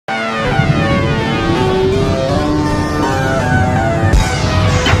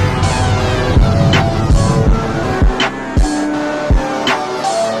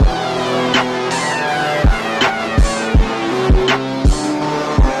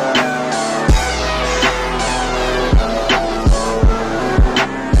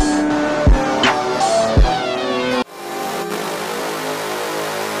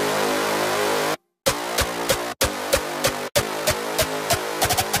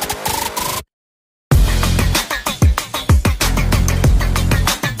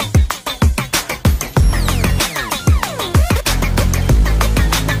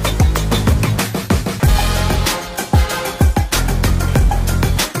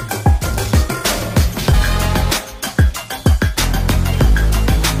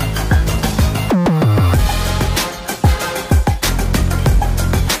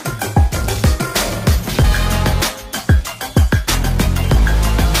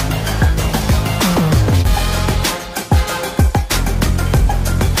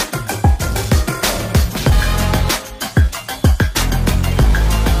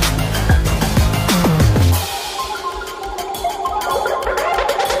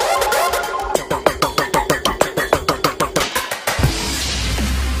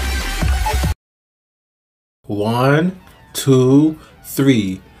1, 2,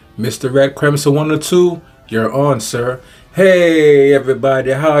 3. Mr. Red Crimson 102, you're on, sir. Hey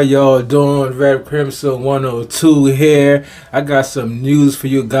everybody, how y'all doing? Red Crimson 102 here. I got some news for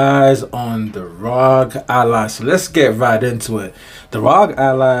you guys on the Rog Ally. So let's get right into it. The Rog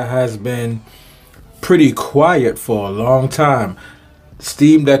Ally has been pretty quiet for a long time.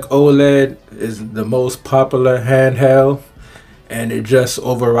 Steam Deck OLED is the most popular handheld, and it just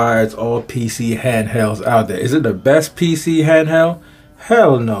overrides all PC handhelds out there. Is it the best PC handheld?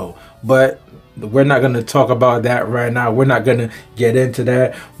 Hell no. But we're not going to talk about that right now. We're not going to get into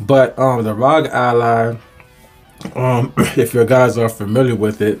that. But the Rog Ally, if you guys are familiar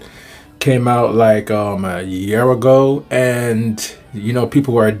with it, came out like a year ago, and you know,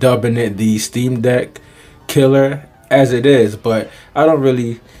 people were dubbing it the Steam Deck killer, as it is, but I don't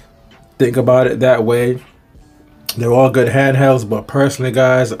really think about it that way. They're all good handhelds, but personally,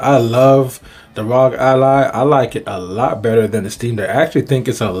 guys, I love the Rog Ally. I like it a lot better than the Steam Deck. I actually think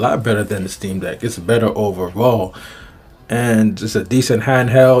it's a lot better than the Steam Deck. It's better overall, and it's a decent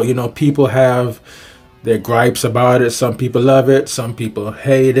handheld. You know, people have their gripes about it. Some people love it, some people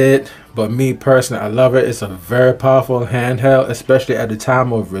hate it, but me personally, I love it. It's a very powerful handheld, especially at the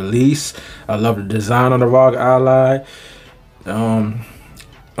time of release. I love the design on the Rog Ally.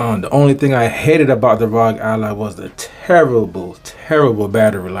 The only thing I hated about the Rog Ally was the terrible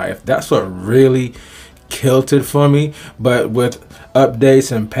battery life. That's what really killed it for me. But with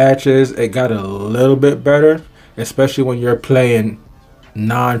updates and patches, it got a little bit better, especially when you're playing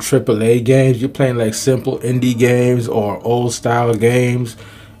non-AAA games. You're playing like simple indie games or old style games.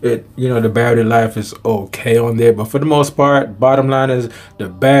 You know, the battery life is okay on there, but for the most part, bottom line is the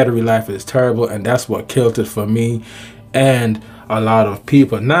battery life is terrible, and that's what killed it for me and a lot of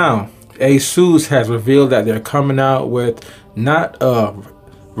people. Now, ASUS has revealed that they're coming out with not a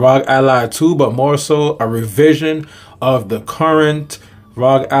ROG Ally 2, but more so a revision of the current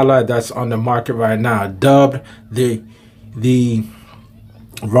ROG Ally that's on the market right now, dubbed the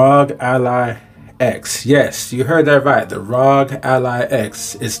Rog Ally X. Yes, you heard that right. The Rog Ally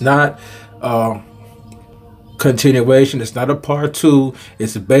X. It's not a continuation. It's not a part 2.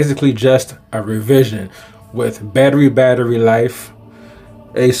 It's basically just a revision with battery life.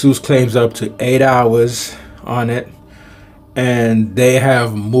 ASUS claims up to 8 hours on it, and they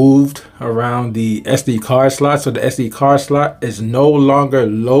have moved around the SD card slot. So the SD card slot is no longer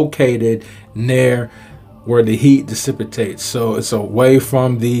located near where the heat dissipates, so it's away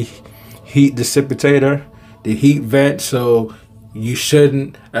from the heat dissipator, the heat vent. So you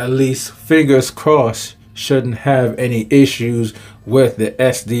shouldn't, at least fingers crossed, shouldn't have any issues with the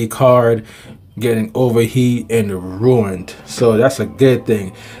SD card getting overheat and ruined. So that's a good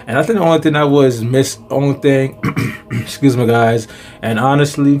thing. And I think the only thing I was excuse me guys, and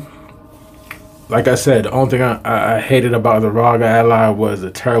honestly, like I said, the only thing I hated about the Rog Ally was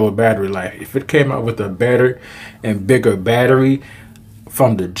the terrible battery life. If it came out with a better and bigger battery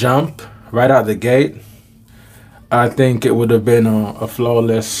from the jump, right out the gate, I think it would have been a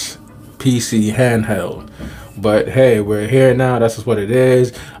flawless PC handheld. But hey, we're here now. That's just what it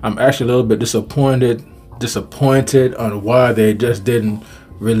is. I'm actually a little bit disappointed on why they just didn't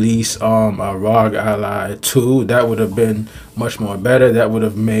release a ROG Ally 2. That would have been much more better. That would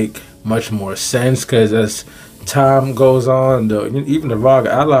have made much more sense, because as time goes on, even the ROG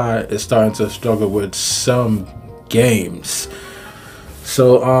Ally is starting to struggle with some games.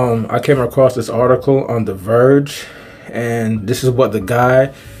 So I came across this article on The Verge, and this is what the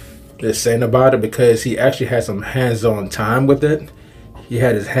guy is saying about it, because he actually had some hands-on time with it. He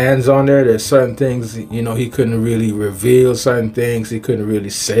had his hands on there. There's certain things, you know, he couldn't really reveal, certain things he couldn't really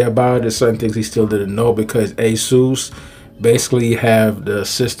say about it, certain things he still didn't know, because ASUS basically have the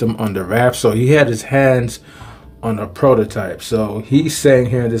system on the wrap. So he had his hands on a prototype. So he's saying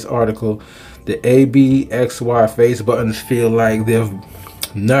here in this article, the A, B, X, Y face buttons feel like they've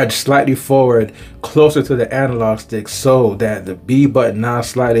nudged slightly forward closer to the analog stick, so that the B button now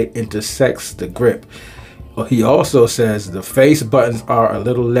slightly intersects the grip. He also says the face buttons are a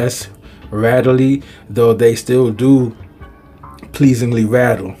little less rattly, though they still do pleasingly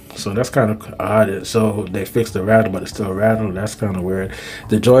rattle. So that's kind of odd. So they fixed the rattle, but it still rattle. That's kind of weird.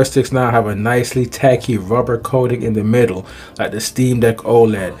 The joysticks now have a nicely tacky rubber coating in the middle, like the Steam Deck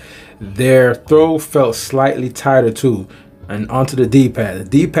OLED. Their throw felt slightly tighter too. And onto the D-pad. The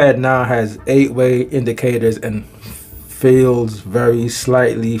D-pad now has 8-way indicators and feels very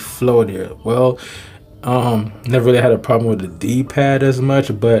slightly floatier. Well, never really had a problem with the D-pad as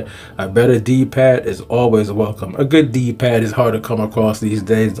much, but a better D-pad is always welcome. A good D-pad is hard to come across these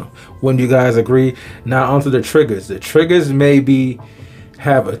days. Wouldn't you guys agree? Now onto the triggers. The triggers may be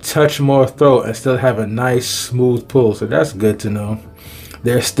have a touch more throw and still have a nice smooth pull, so that's good to know.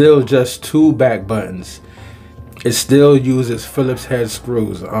 There's still just 2 back buttons. It still uses Phillips head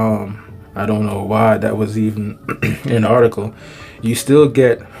screws. I don't know why that was even in the article. You still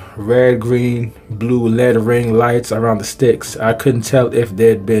get red, green, blue LED ring lights around the sticks. I couldn't tell if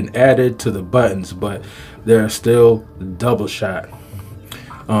they'd been added to the buttons, but they're still double shot.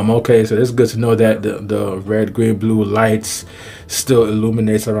 Okay, so it's good to know that the red, green, blue lights still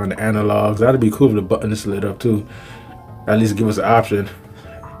illuminates around the analogs. That'd be cool if the button is lit up too. At least give us an option.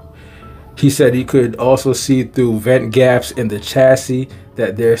 He said he could also see through vent gaps in the chassis,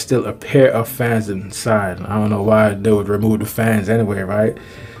 that there's still a pair of fans inside. I don't know why they would remove the fans anyway, right?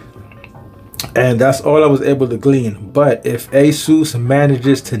 And that's all I was able to glean. But if ASUS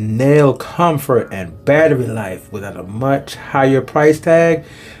manages to nail comfort and battery life without a much higher price tag,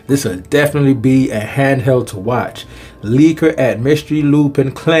 this will definitely be a handheld to watch. Leaker at Mystery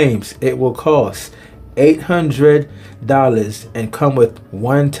Lupin claims it will cost $800 and come with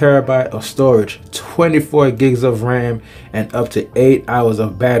 1 terabyte of storage, 24 gigs of RAM, and up to 8 hours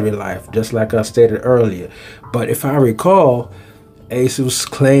of battery life, just like I stated earlier. But if I recall, ASUS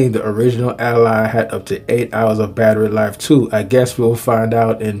claimed the original Ally had up to 8 hours of battery life too. I guess we'll find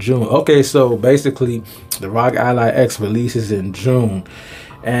out in June. Okay, so basically the Rog Ally X releases in June,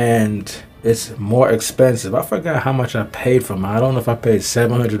 and it's more expensive. I forgot how much I paid for mine. I don't know if I paid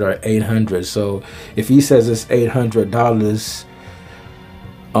 $700 or $800. So if he says it's $800,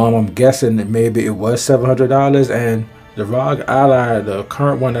 I'm guessing that maybe it was $700. And the Rog Ally, the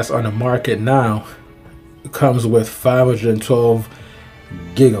current one that's on the market now, comes with 512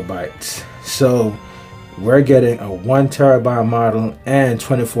 gigabytes. So we're getting a 1 terabyte model and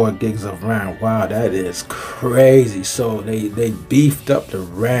 24 gigs of RAM. Wow, that is crazy. So they beefed up the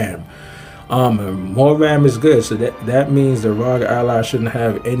RAM. And more RAM is good, so that means the Rog Ally shouldn't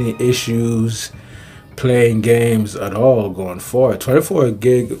have any issues playing games at all going forward. 24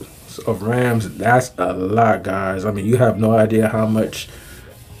 gigs of RAMs, that's a lot, guys. I mean, you have no idea how much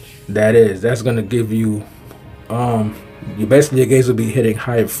that is. That's gonna give you basically your games will be hitting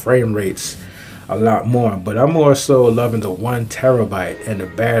high frame rates a lot more. But I'm more so loving the 1 terabyte and the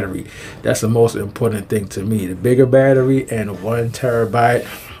battery. That's the most important thing to me, the bigger battery and 1 terabyte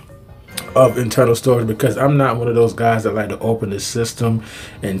of internal storage, because I'm not one of those guys that like to open the system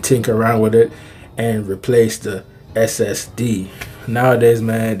and tinker around with it and replace the SSD. Nowadays,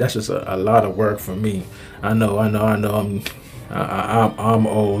 man, that's just a lot of work for me. I know I'm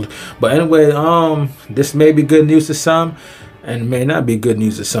old, but anyway, this may be good news to some and may not be good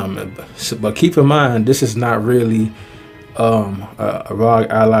news to some, but keep in mind, this is not really a Rog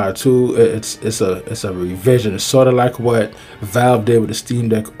Ally 2. It's a revision. It's sort of like what Valve did with the Steam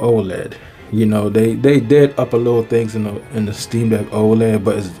Deck OLED. You know, they did up a little things in the Steam Deck OLED,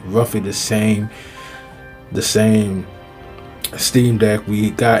 but it's roughly the same Steam Deck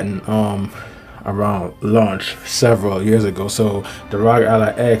we gotten around launch several years ago. So the Rog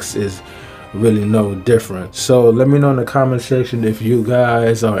Ally X is really no different. So let me know in the comment section if you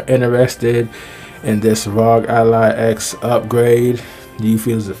guys are interested in this Rog Ally X upgrade. Do you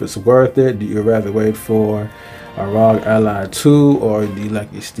feel as if it's worth it? Do you rather wait for a Rog Ally 2, or do you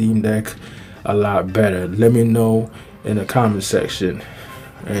like your Steam Deck a lot better? Let me know in the comment section.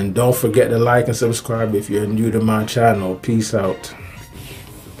 And don't forget to like and subscribe if you're new to my channel. Peace out.